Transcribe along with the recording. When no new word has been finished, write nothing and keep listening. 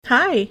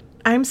Hi,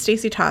 I'm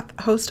Stacey Toth,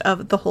 host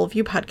of the Whole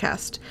View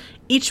podcast.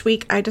 Each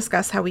week, I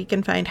discuss how we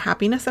can find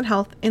happiness and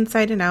health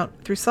inside and out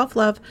through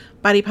self-love,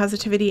 body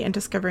positivity, and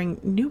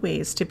discovering new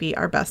ways to be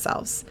our best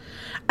selves.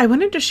 I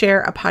wanted to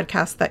share a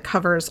podcast that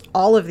covers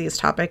all of these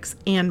topics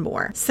and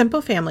more.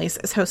 Simple Families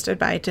is hosted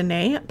by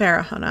Danae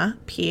Barahona,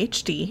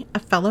 PhD, a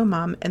fellow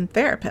mom and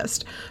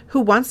therapist who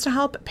wants to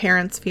help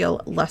parents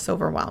feel less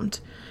overwhelmed.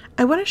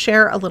 I want to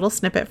share a little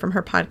snippet from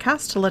her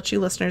podcast to let you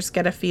listeners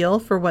get a feel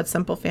for what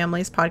Simple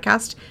Families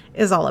podcast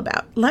is all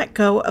about. Let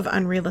go of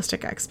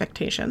unrealistic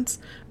expectations,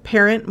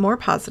 parent more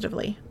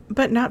positively,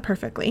 but not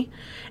perfectly,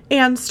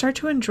 and start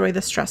to enjoy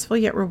the stressful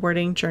yet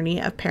rewarding journey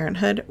of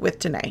parenthood with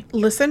Danae.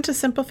 Listen to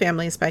Simple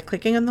Families by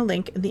clicking on the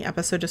link in the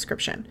episode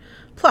description.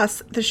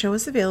 Plus, the show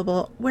is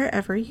available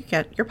wherever you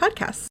get your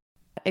podcasts.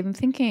 I'm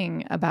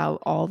thinking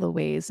about all the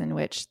ways in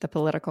which the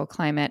political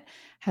climate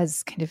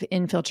has kind of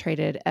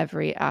infiltrated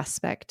every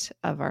aspect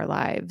of our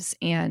lives.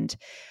 And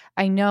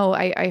I know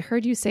I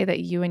heard you say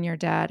that you and your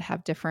dad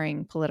have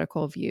differing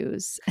political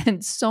views.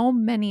 And so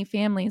many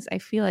families, I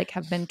feel like,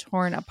 have been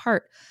torn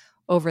apart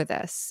over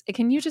this.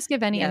 Can you just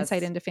give any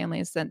insight into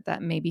families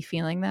that may be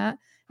feeling that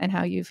and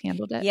how you've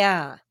handled it?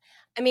 Yeah.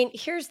 I mean,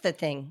 here's the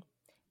thing.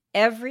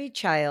 Every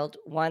child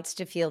wants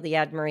to feel the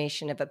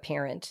admiration of a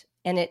parent,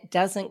 and it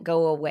doesn't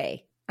go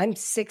away. I'm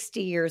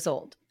 60 years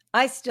old.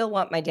 I still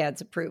want my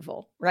dad's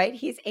approval, right?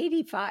 He's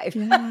 85.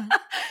 Yeah.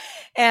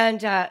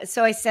 And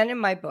so I sent him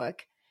my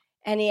book,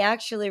 and he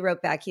actually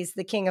wrote back. He's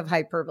the king of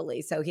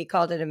hyperbole. So he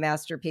called it a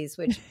masterpiece,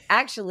 which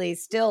actually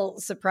still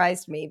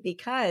surprised me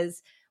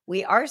because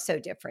we are so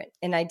different.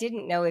 And I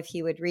didn't know if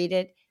he would read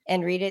it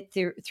and read it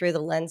through the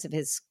lens of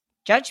his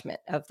judgment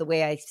of the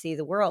way I see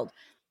the world.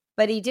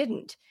 But he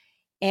didn't.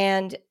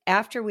 And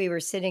after we were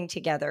sitting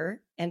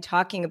together and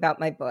talking about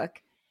my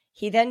book,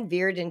 he then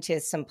veered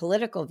into some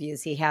political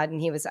views he had, and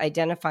he was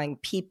identifying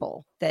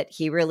people that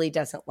he really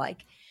doesn't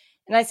like.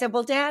 And I said,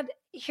 well, Dad,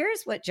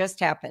 here's what just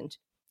happened.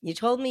 You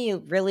told me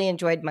you really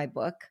enjoyed my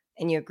book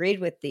and you agreed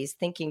with these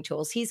thinking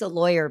tools. He's a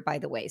lawyer, by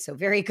the way, so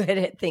very good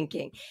at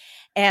thinking.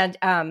 And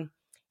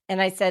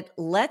I said,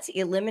 let's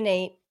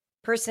eliminate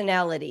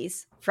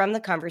personalities from the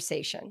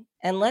conversation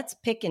and let's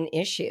pick an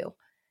issue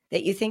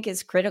that you think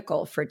is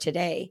critical for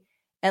today.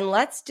 And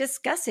let's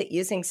discuss it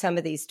using some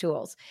of these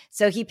tools.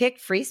 So he picked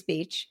free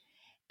speech,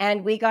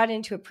 and we got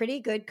into a pretty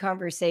good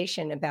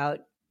conversation about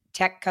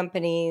tech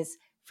companies,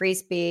 free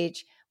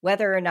speech,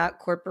 whether or not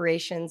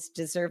corporations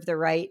deserve the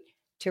right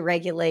to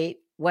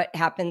regulate what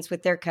happens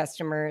with their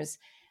customers,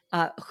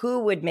 who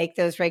would make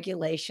those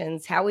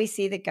regulations, how we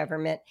see the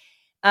government.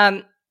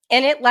 And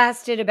it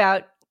lasted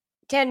about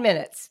 10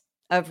 minutes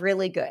of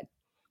really good.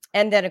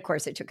 And then, of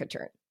course, it took a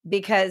turn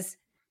because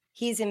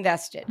he's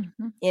invested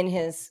in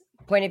his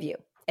point of view.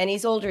 And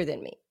he's older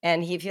than me.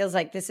 And he feels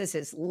like this is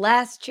his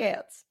last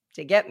chance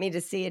to get me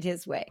to see it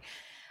his way.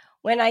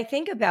 When I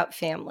think about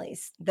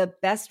families, the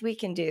best we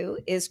can do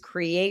is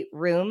create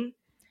room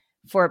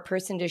for a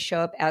person to show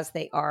up as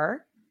they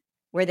are,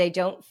 where they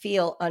don't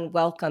feel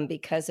unwelcome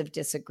because of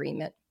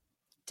disagreement.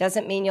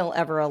 Doesn't mean you'll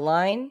ever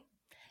align.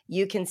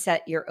 You can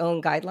set your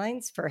own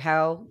guidelines for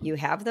how you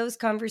have those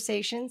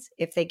conversations.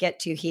 If they get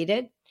too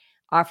heated,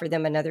 offer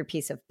them another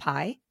piece of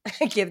pie,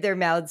 give their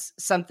mouths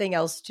something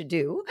else to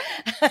do.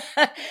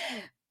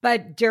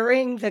 But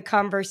during the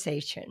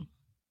conversation,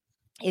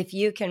 if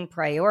you can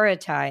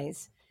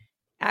prioritize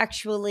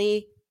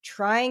actually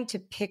trying to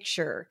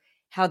picture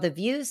how the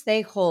views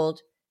they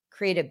hold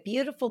create a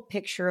beautiful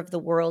picture of the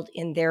world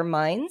in their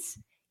minds,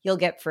 you'll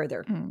get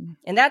further.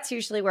 And that's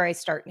usually where I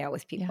start now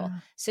with people. Yeah.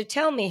 So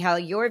tell me how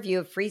your view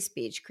of free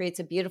speech creates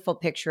a beautiful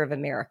picture of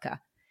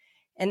America.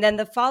 And then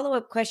the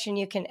follow-up question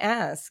you can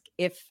ask,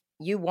 if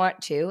you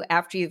want to,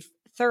 after you've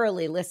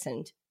thoroughly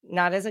listened,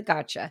 not as a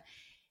gotcha,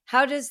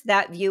 how does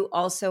that view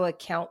also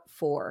account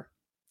for?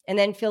 And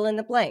then fill in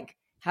the blank.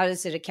 How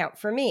does it account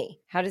for me?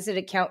 How does it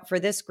account for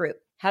this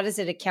group? How does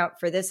it account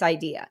for this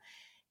idea?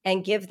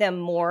 And give them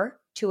more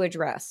to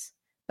address.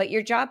 But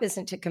your job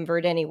isn't to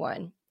convert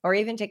anyone or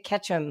even to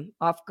catch them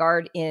off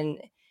guard in,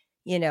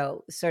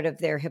 sort of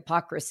their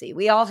hypocrisy.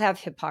 We all have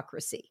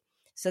hypocrisy.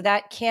 So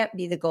that can't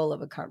be the goal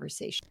of a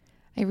conversation.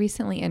 I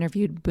recently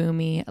interviewed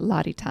Bhumi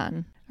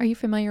Laditan. Are you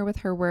familiar with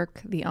her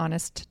work, The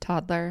Honest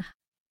Toddler?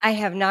 I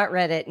have not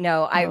read it.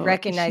 No, I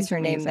recognize her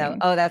name though.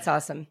 Oh, that's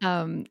awesome.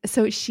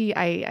 So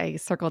I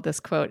circled this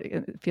quote.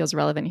 It feels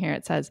relevant here.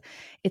 It says,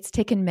 "It's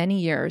taken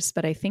many years,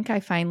 but I think I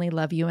finally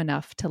love you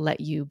enough to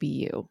let you be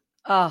you."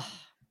 Oh,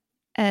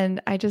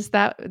 and I just,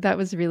 that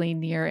was really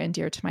near and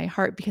dear to my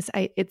heart because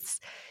it's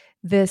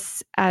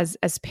this as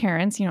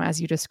parents,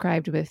 as you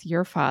described with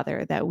your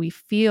father, that we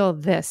feel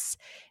this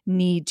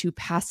need to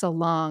pass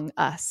along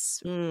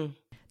us.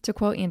 To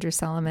quote Andrew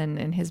Solomon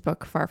in his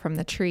book, Far From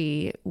the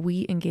Tree,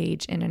 we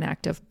engage in an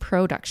act of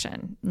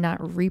production,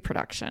 not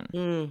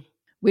reproduction.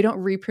 We don't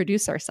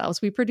reproduce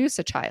ourselves. We produce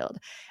a child.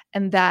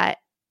 And that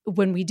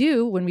when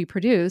we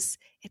produce,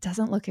 it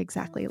doesn't look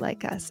exactly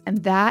like us.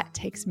 And that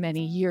takes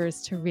many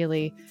years to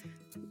really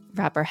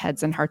wrap our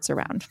heads and hearts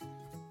around.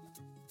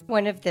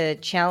 One of the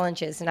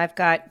challenges, and I've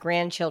got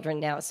grandchildren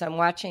now, so I'm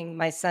watching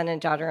my son and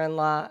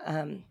daughter-in-law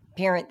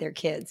parent their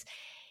kids.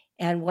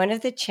 And one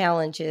of the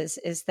challenges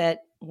is that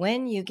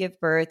when you give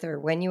birth or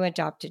when you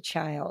adopt a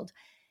child,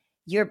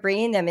 you're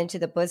bringing them into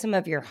the bosom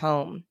of your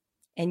home,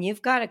 and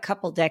you've got a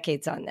couple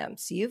decades on them.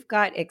 So you've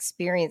got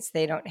experience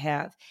they don't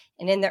have.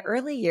 And in the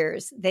early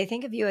years, they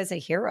think of you as a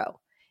hero,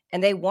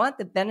 and they want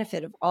the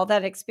benefit of all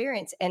that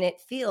experience. And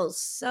it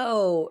feels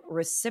so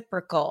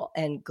reciprocal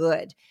and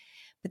good.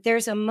 But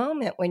there's a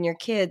moment when your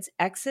kids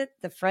exit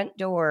the front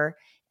door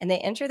and they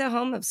enter the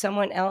home of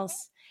someone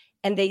else,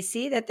 and they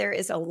see that there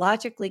is a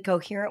logically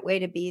coherent way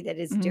to be that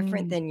is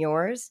different than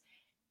yours.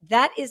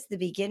 That is the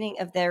beginning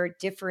of their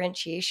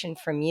differentiation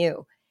from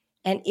you.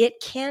 And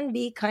it can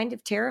be kind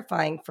of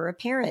terrifying for a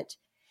parent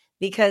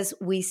because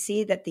we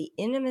see that the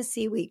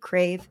intimacy we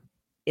crave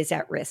is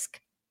at risk.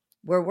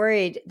 We're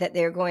worried that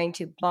they're going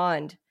to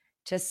bond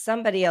to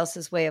somebody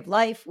else's way of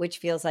life, which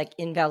feels like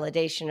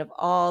invalidation of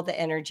all the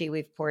energy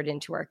we've poured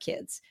into our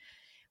kids.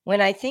 When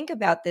I think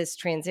about this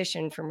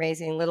transition from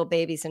raising little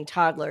babies and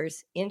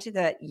toddlers into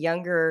the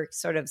younger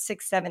sort of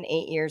 6, 7,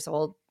 8 years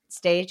old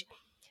stage,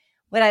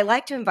 what I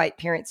like to invite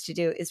parents to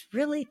do is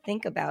really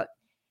think about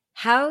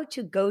how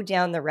to go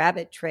down the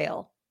rabbit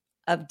trail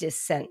of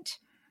dissent.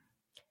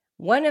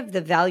 One of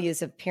the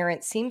values of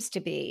parents seems to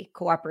be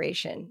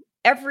cooperation.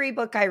 Every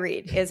book I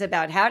read is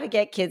about how to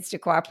get kids to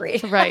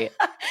cooperate. Right.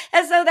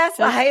 And so that's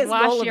the highest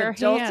goal of your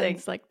adulting.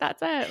 Hands. Like,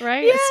 that's it,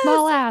 right? Yes. A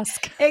small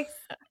ask.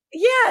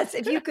 Yes.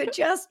 If you could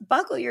just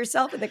buckle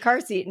yourself in the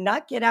car seat and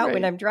not get out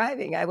when Right. I'm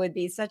driving, I would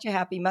be such a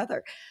happy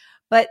mother.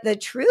 But the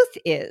truth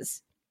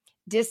is,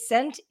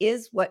 dissent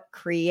is what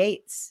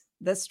creates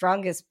the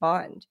strongest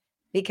bond.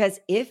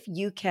 Because if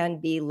you can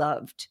be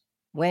loved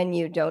when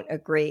you don't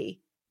agree,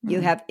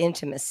 you have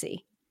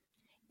intimacy.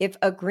 If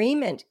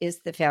agreement is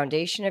the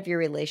foundation of your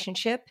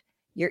relationship,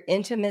 your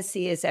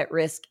intimacy is at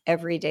risk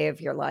every day of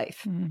your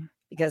life.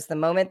 Because the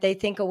moment they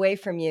think away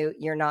from you,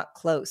 you're not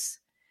close.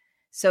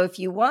 So if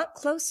you want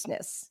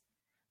closeness,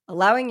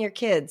 allowing your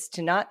kids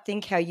to not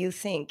think how you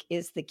think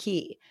is the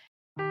key.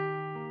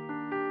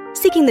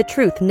 Seeking the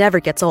truth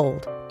never gets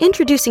old.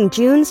 Introducing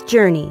June's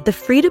Journey, the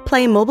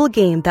free-to-play mobile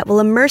game that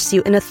will immerse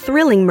you in a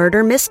thrilling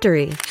murder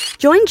mystery.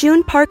 Join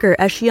June Parker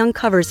as she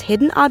uncovers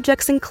hidden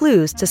objects and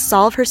clues to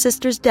solve her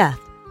sister's death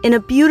in a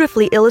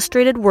beautifully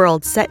illustrated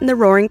world set in the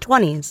Roaring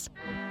 '20s.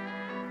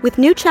 With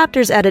new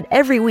chapters added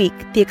every week,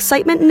 the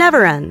excitement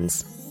never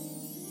ends.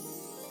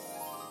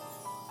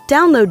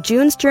 Download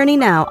June's Journey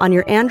now on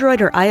your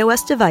Android or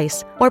iOS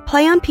device, or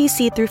play on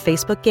PC through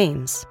Facebook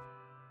Games.